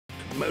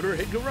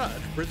Motorhead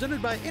Garage,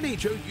 presented by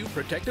NHOU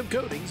Protective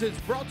Coatings, is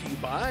brought to you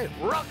by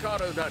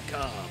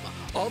RockAuto.com.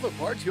 All the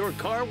parts your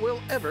car will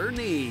ever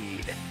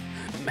need.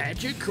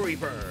 Magic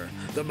Creeper,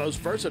 the most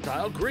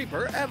versatile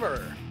creeper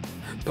ever.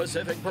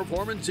 Pacific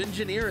Performance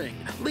Engineering,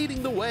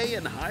 leading the way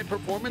in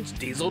high-performance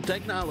diesel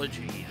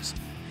technologies.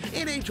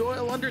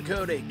 Oil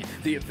Undercoating,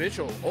 the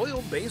official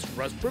oil-based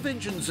rust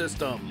prevention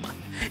system.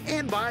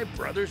 And by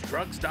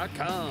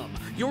BrothersTrucks.com,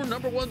 your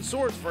 #1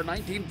 source for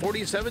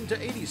 1947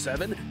 to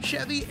 87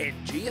 Chevy and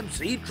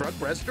GMC truck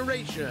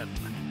restoration.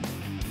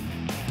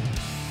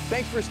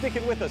 Thanks for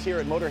sticking with us here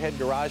at Motorhead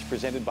Garage,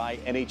 presented by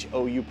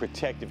NHOU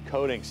Protective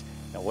Coatings.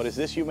 Now, what is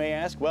this, you may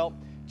ask? Well,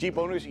 Jeep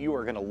owners, you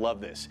are going to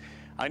love this.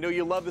 I know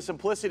you love the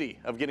simplicity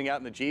of getting out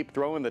in the Jeep,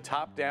 throwing the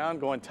top down,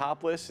 going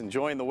topless,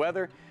 enjoying the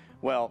weather.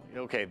 Well,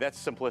 okay, that's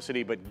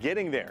simplicity, but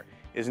getting there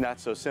is not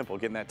so simple.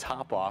 Getting that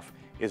top off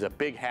is a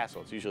big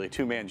hassle. It's usually a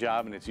two-man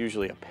job, and it's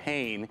usually a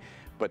pain,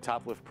 but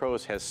Top Lift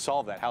Pros has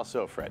solved that. How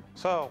so, Fred?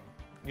 So,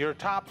 your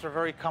tops are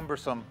very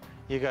cumbersome.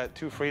 You got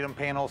 2 freedom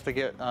panels to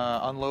get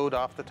unload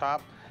off the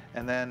top,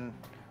 and then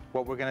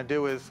what we're gonna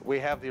do is we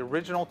have the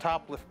original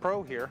Top Lift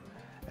Pro here,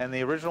 and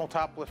the original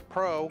Top Lift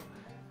Pro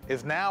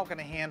is now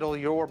gonna handle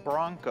your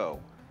Bronco.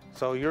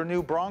 So your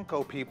new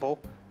Bronco people,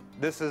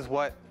 this is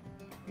what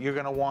you're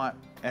gonna want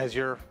as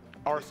your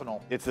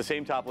arsenal. It's the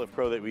same Top Lift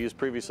Pro that we used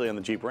previously on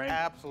the Jeep Wrangler.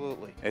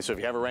 Absolutely. And so if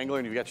you have a Wrangler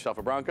and you've got yourself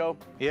a Bronco,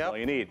 that's all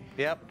you need.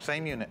 Yep,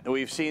 same unit. And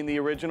we've seen the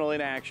original in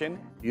action.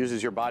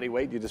 Uses your body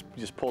weight. You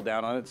just pull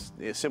down on it.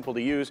 It's simple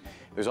to use.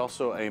 There's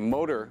also a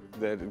motor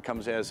that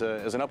comes as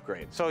an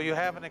upgrade. So you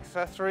have an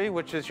accessory,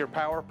 which is your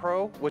Power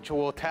Pro, which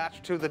will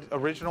attach to the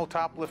original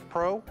Top Lift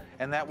Pro,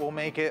 and that will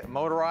make it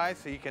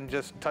motorized, so you can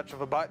just touch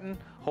of a button,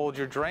 hold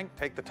your drink,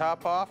 take the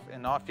top off,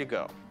 and off you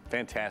go.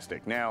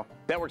 Fantastic. Now,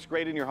 that works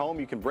great in your home.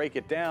 You can break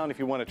it down if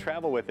you want to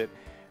travel with it,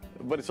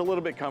 but it's a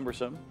little bit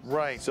cumbersome.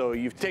 Right. So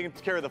you've taken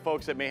care of the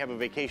folks that may have a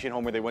vacation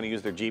home where they want to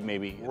use their Jeep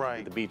maybe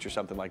at the beach or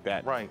something like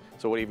that. Right.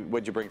 So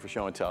what'd you bring for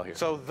show and tell here?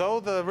 So though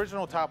the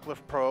original Top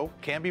Lift Pro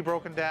can be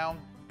broken down,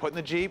 put in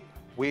the Jeep,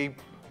 we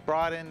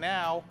brought in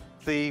now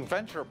the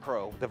Venture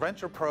Pro. The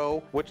Venture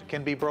Pro, which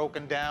can be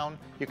broken down,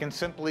 you can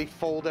simply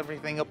fold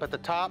everything up at the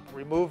top,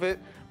 remove it,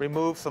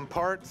 remove some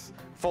parts,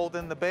 fold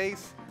in the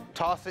base,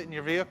 toss it in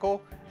your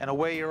vehicle, and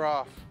away you're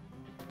off.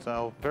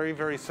 So very,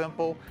 very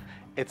simple.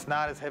 It's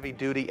not as heavy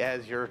duty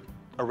as your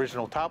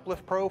original Top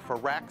Lift Pro for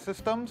rack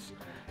systems,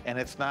 and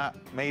it's not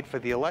made for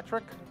the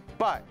electric,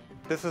 but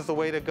this is the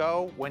way to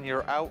go when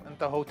you're out at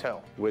the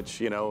hotel. Which,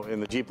 you know, in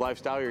the Jeep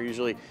lifestyle, you're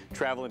usually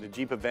traveling to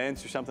Jeep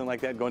events or something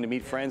like that, going to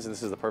meet friends, and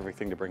this is the perfect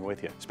thing to bring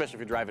with you, especially if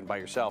you're driving by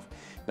yourself.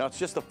 Now, it's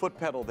just the foot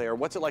pedal there.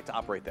 What's it like to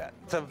operate that?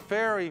 It's a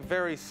very,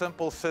 very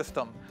simple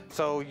system.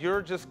 So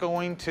you're just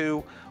going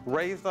to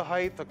raise the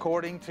height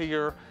according to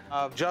your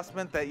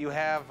adjustment that you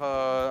have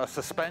a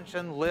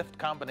suspension lift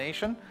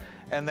combination,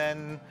 and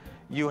then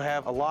you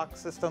have a lock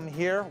system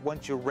here.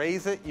 Once you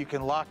raise it, you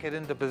can lock it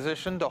into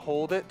position to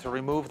hold it, to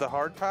remove the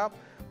hard top.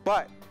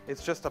 But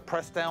it's just a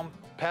press down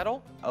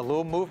pedal, a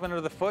little movement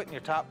of the foot, and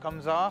your top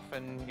comes off,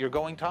 and you're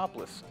going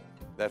topless.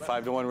 That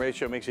 5-to-1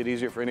 ratio makes it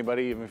easier for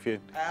anybody, even if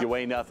you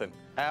weigh nothing.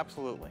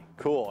 Absolutely.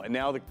 Cool. And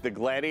now the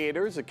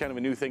Gladiators are kind of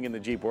a new thing in the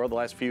Jeep world the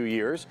last few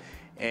years.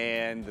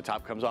 And the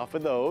top comes off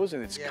of those,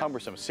 and it's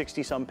cumbersome,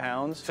 60-some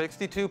pounds.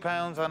 62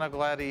 pounds on a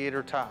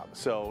Gladiator top.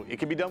 So it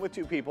can be done with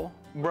 2 people.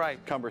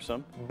 Right.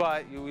 Cumbersome.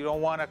 But you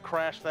don't want to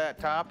crash that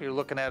top. You're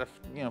looking at a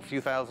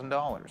few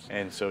 $1,000s.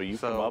 And so you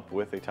come up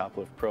with a Top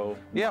Lift Pro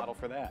model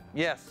for that.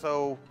 Yes.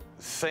 So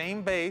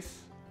same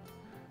base,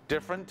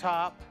 different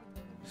top.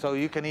 So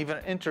you can even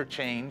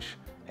interchange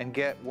and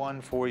get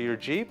one for your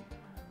Jeep,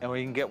 and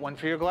we can get one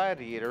for your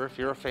Gladiator if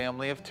you're a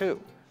family of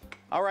 2.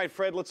 All right,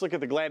 Fred, let's look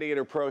at the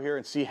Gladiator Pro here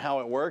and see how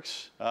it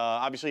works.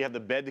 Obviously, you have the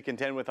bed to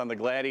contend with on the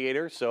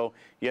Gladiator, so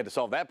you had to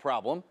solve that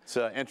problem. It's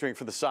entering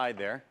for the side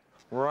there.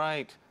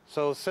 Right.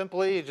 So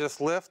simply, you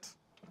just lift,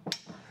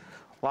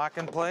 lock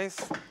in place,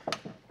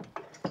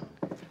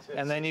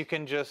 and then you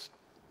can just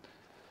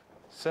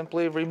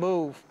simply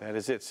remove. That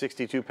is it,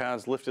 62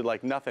 pounds lifted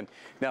like nothing.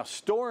 Now,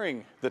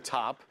 storing the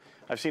top,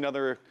 I've seen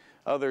other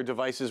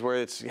devices where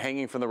it's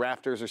hanging from the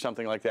rafters or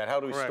something like that. How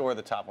do we store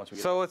the top once we get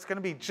it? So it's going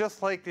to be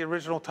just like the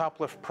original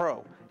Top Lift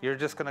Pro. You're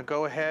just going to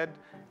go ahead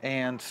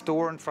and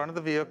store in front of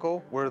the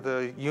vehicle, where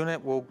the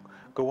unit will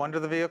go under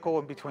the vehicle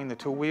in between the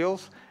 2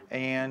 wheels,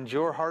 and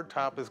your hard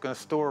top is going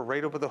to store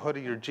right over the hood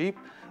of your Jeep,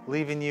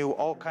 leaving you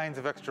all kinds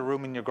of extra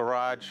room in your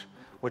garage,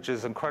 which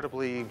is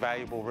incredibly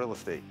valuable real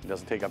estate. It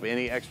doesn't take up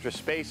any extra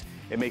space.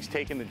 It makes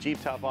taking the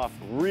Jeep top off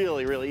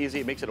really, really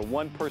easy. It makes it a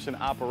 1-person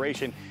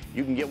operation.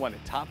 You can get one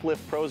at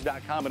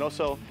topliftpros.com, and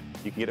also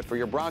you can get it for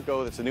your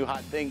Bronco. That's a new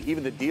hot thing.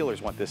 Even the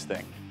dealers want this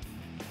thing.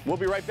 We'll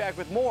be right back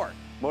with more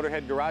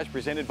Motorhead Garage,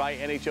 presented by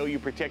NHOU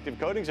Protective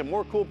Coatings, and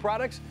more cool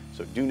products,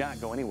 so do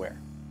not go anywhere.